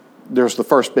where there's the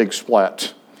first big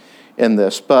split in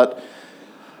this. But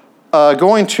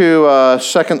going to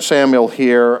 2 Samuel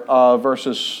here,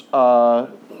 verses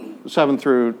 7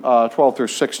 through 12 through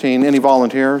 16. Any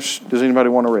volunteers? Does anybody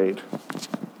want to read?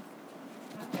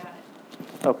 I've got it.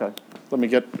 Okay. Let me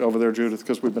get over there, Judith,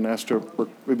 because we've been asked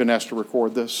to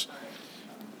record this.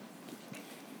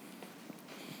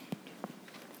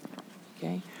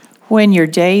 Okay. When your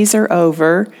days are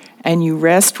over and you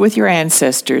rest with your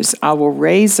ancestors, I will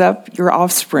raise up your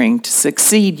offspring to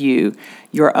succeed you,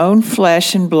 your own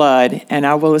flesh and blood, and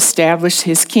I will establish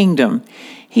his kingdom.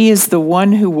 He is the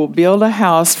one who will build a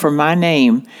house for my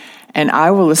name, and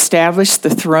I will establish the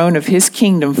throne of his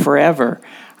kingdom forever.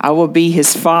 I will be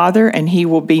his father, and he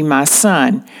will be my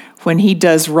son. When he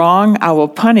does wrong, I will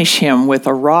punish him with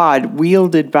a rod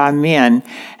wielded by men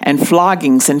and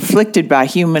floggings inflicted by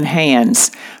human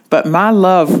hands. But my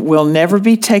love will never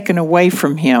be taken away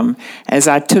from him, as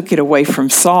I took it away from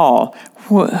Saul,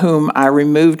 whom I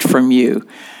removed from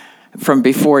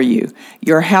before you.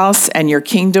 Your house and your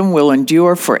kingdom will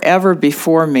endure forever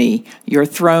before me. Your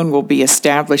throne will be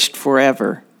established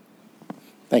forever.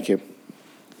 Thank you.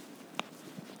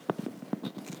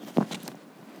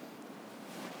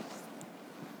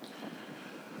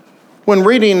 When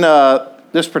reading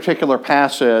this particular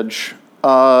passage,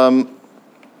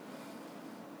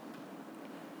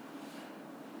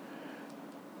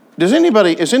 is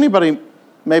anybody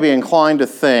maybe inclined to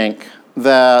think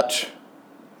that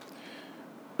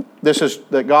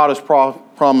that God is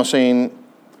promising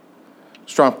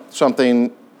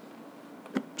something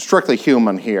strictly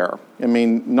human here? I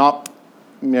mean,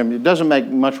 it doesn't make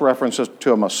much reference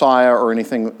to a Messiah or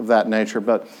anything of that nature,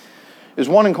 but is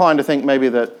one inclined to think maybe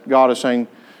that God is saying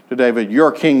to David,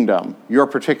 your kingdom, your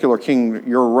particular kingdom,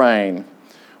 your reign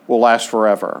will last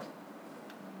forever?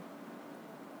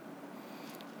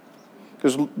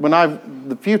 Because when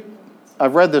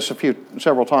I've read this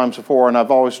several times before, and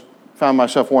I've always found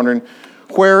myself wondering,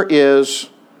 where is,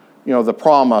 the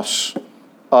promise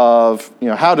of,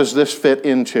 how does this fit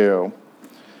into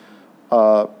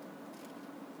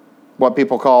what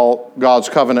people call God's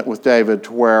covenant with David,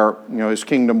 to where his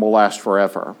kingdom will last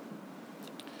forever?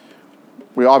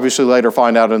 We obviously later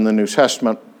find out in the New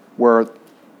Testament where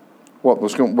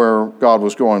God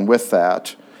was going with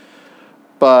that,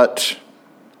 but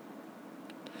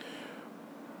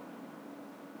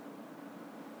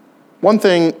one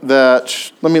thing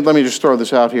that let me just throw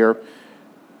this out here.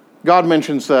 God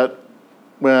mentions that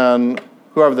when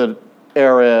whoever the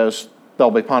heir is, they'll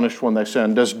be punished when they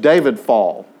sin. Does David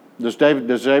fall? Does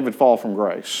David fall from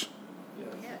grace? Yes.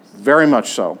 Very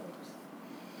much so.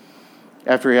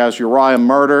 After he has Uriah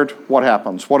murdered, what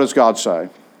happens? What does God say?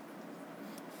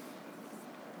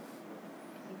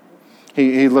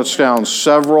 He lists down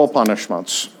several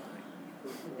punishments.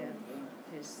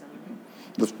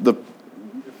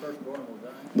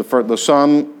 The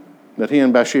son that he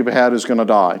and Bathsheba had is going to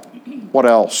die. What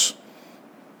else?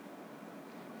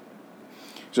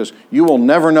 He says, you will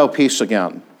never know peace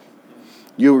again.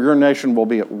 Your nation will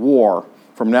be at war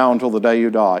from now until the day you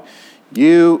die.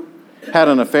 You had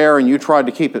an affair and you tried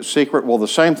to keep it secret. Well, the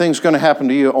same thing's going to happen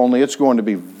to you, only it's going to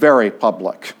be very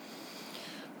public.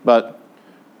 But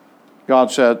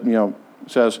God says,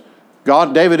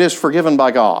 David is forgiven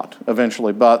by God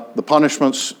eventually, but the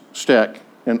punishments stick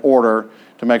in order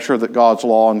to make sure that God's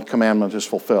law and commandment is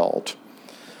fulfilled.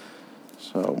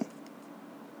 So,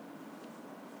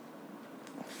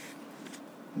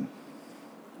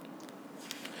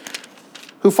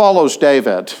 who follows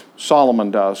David?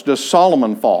 Solomon does. Does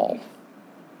Solomon fall?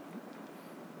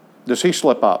 Does he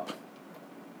slip up?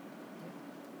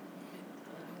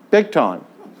 Big time.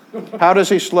 How does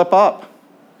he slip up?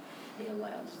 He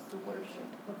allows the worship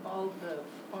of all the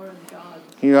foreign gods.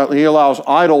 He allows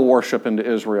idol worship into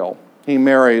Israel. He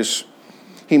marries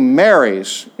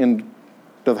into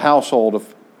the household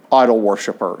of idol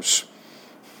worshipers.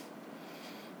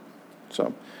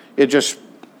 So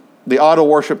the idol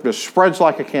worship just spreads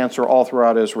like a cancer all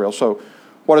throughout Israel. So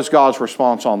what is God's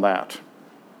response on that?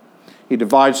 He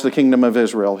divides the kingdom of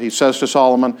Israel. He says to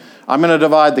Solomon, I'm going to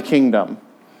divide the kingdom.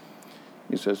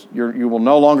 He says, you will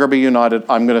no longer be united.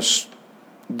 I'm going to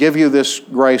give you this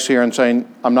grace here and saying,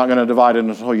 I'm not going to divide it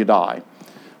until you die.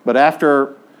 But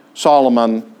after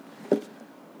Solomon,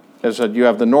 as said, you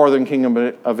have the northern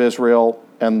kingdom of Israel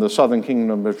and the southern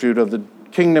kingdom of Judah. The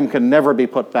kingdom can never be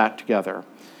put back together.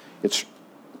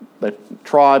 They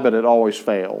try, but it always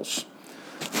fails.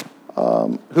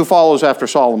 Who follows after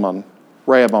Solomon?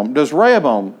 Rehoboam. Does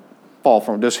Rehoboam fall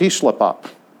from? Does he slip up?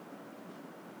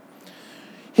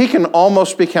 He can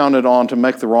almost be counted on to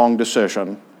make the wrong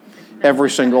decision every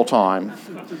single time.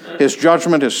 His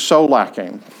judgment is so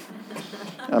lacking.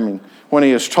 I mean, when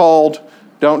he is told,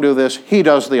 don't do this, he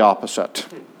does the opposite.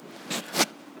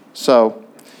 So,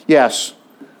 yes,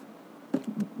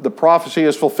 the prophecy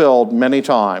is fulfilled many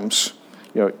times,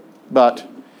 but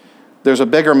there's a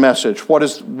bigger message. What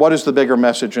is the bigger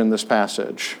message in this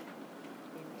passage?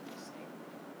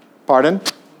 Pardon?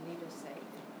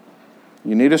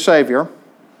 You need a Savior.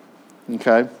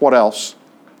 Okay, what else?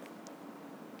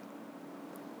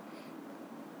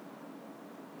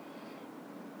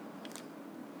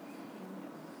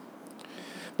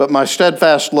 But my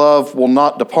steadfast love will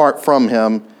not depart from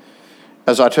him,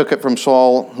 as I took it from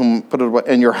Saul, whom put it away.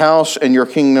 And your house and your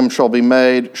kingdom shall be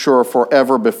made sure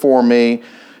forever before me.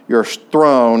 Your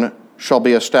throne shall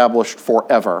be established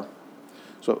forever.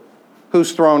 So,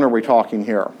 whose throne are we talking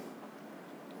here?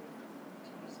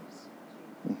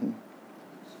 Mm-hmm.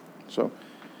 So,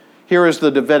 here is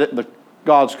the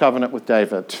God's covenant with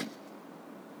David.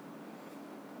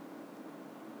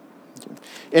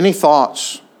 Any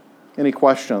thoughts? Any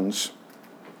questions?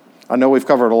 I know we've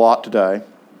covered a lot today.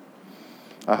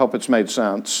 I hope it's made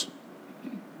sense.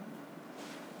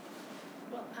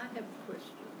 Well, I have a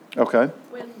question. Okay.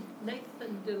 When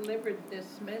Nathan delivered this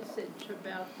message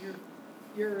about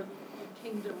your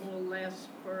kingdom will last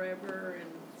forever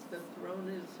and the throne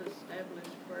is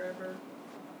established forever,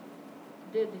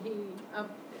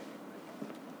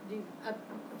 I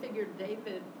figured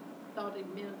David thought he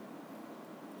meant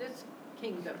this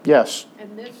kingdom. Yes.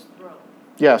 And this throne.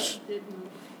 Yes.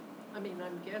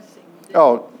 I'm guessing.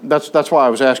 Oh, that's why I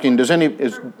was asking.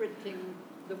 Interpreting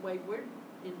the way we're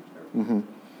interpreting. Mm-hmm.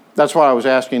 That's why I was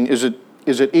asking. Is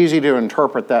it easy to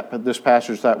interpret this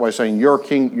passage that way, saying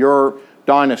your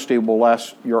dynasty will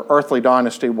last, your earthly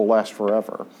dynasty will last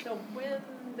forever? So when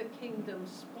the kingdom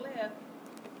split,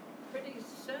 pretty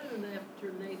soon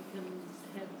after Nathan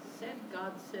had said,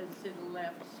 God says it'll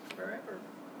last forever.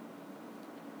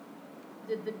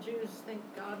 Did the Jews think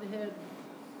God had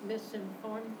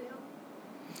misinformed them?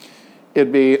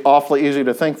 It'd be awfully easy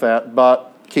to think that,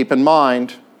 but keep in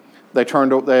mind, they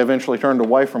eventually turned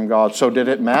away from God, so did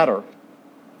it matter?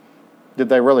 Did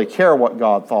they really care what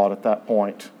God thought at that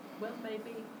point? Well,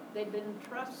 maybe they didn't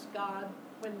trust God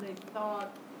when they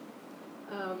thought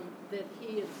that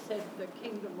he had said the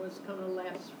kingdom was going to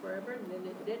last forever, and then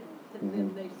it didn't. And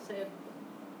then they said,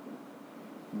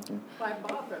 why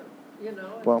bother?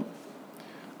 Well,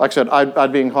 like I said,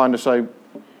 I'd be inclined to say,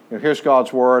 here's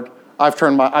God's word. I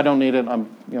don't need it.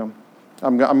 I'm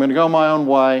going to go my own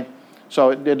way,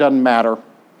 so it doesn't matter.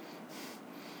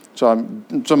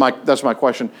 That's my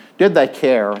question. Did they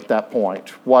care at that point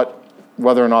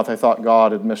whether or not they thought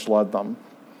God had misled them?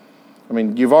 I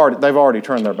mean, they've already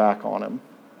turned their back on him.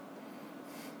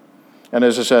 And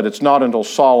as I said, it's not until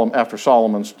after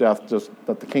Solomon's death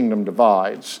that the kingdom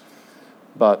divides.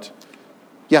 But,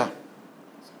 yeah.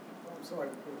 I'm sorry.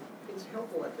 It's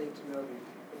helpful, I think, to know that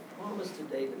the promise to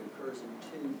David occurs in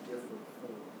two different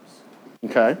forms.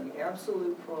 Okay. The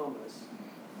absolute promise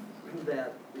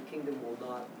that the kingdom will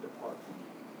not depart from you.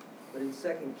 But in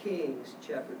 2 Kings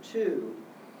chapter 2,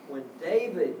 when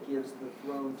David gives the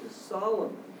throne to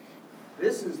Solomon,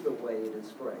 this is the way it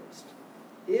is phrased.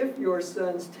 If your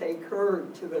sons take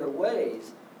heed to their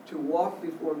ways, to walk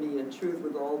before me in truth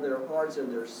with all their hearts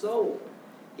and their soul,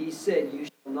 he said, you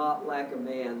shall not lack a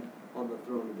man on the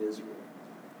throne of Israel.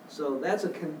 So that's a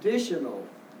conditional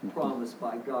promise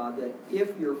by God that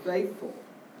if you're faithful,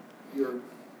 your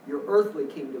earthly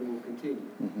kingdom will continue.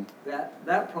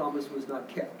 That promise was not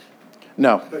kept.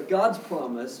 No. But God's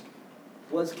promise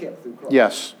was kept through Christ.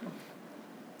 Yes.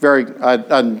 Very.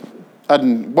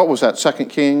 What was that? 2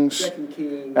 Kings. 2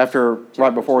 Kings.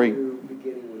 Right before he.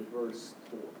 Beginning with verse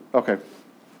 4. Okay.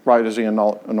 Right as he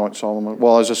anoints Solomon.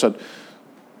 Well, as I said,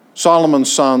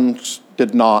 Solomon's sons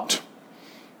did not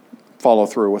follow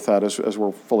through with that, as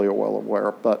we're fully well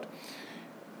aware. But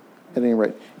at any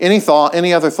rate,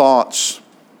 any other thoughts?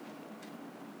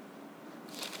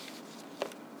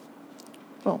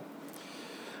 Well,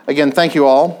 again, thank you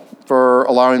all for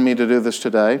allowing me to do this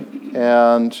today.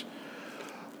 And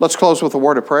let's close with a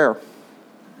word of prayer.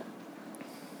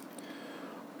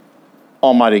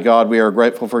 Almighty God, we are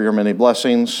grateful for your many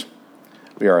blessings.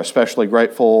 We are especially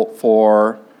grateful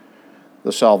for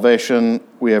the salvation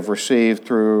we have received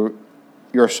through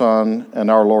your Son and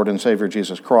our Lord and Savior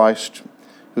Jesus Christ,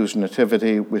 whose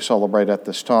nativity we celebrate at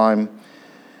this time.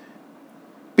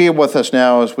 Be with us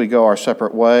now as we go our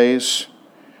separate ways,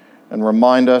 and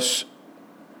remind us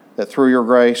that through your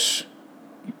grace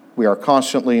we are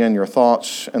constantly in your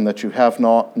thoughts, and that you have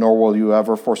not, nor will you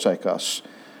ever forsake us.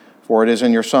 For it is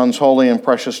in your Son's holy and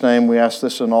precious name we ask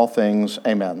this in all things.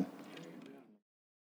 Amen.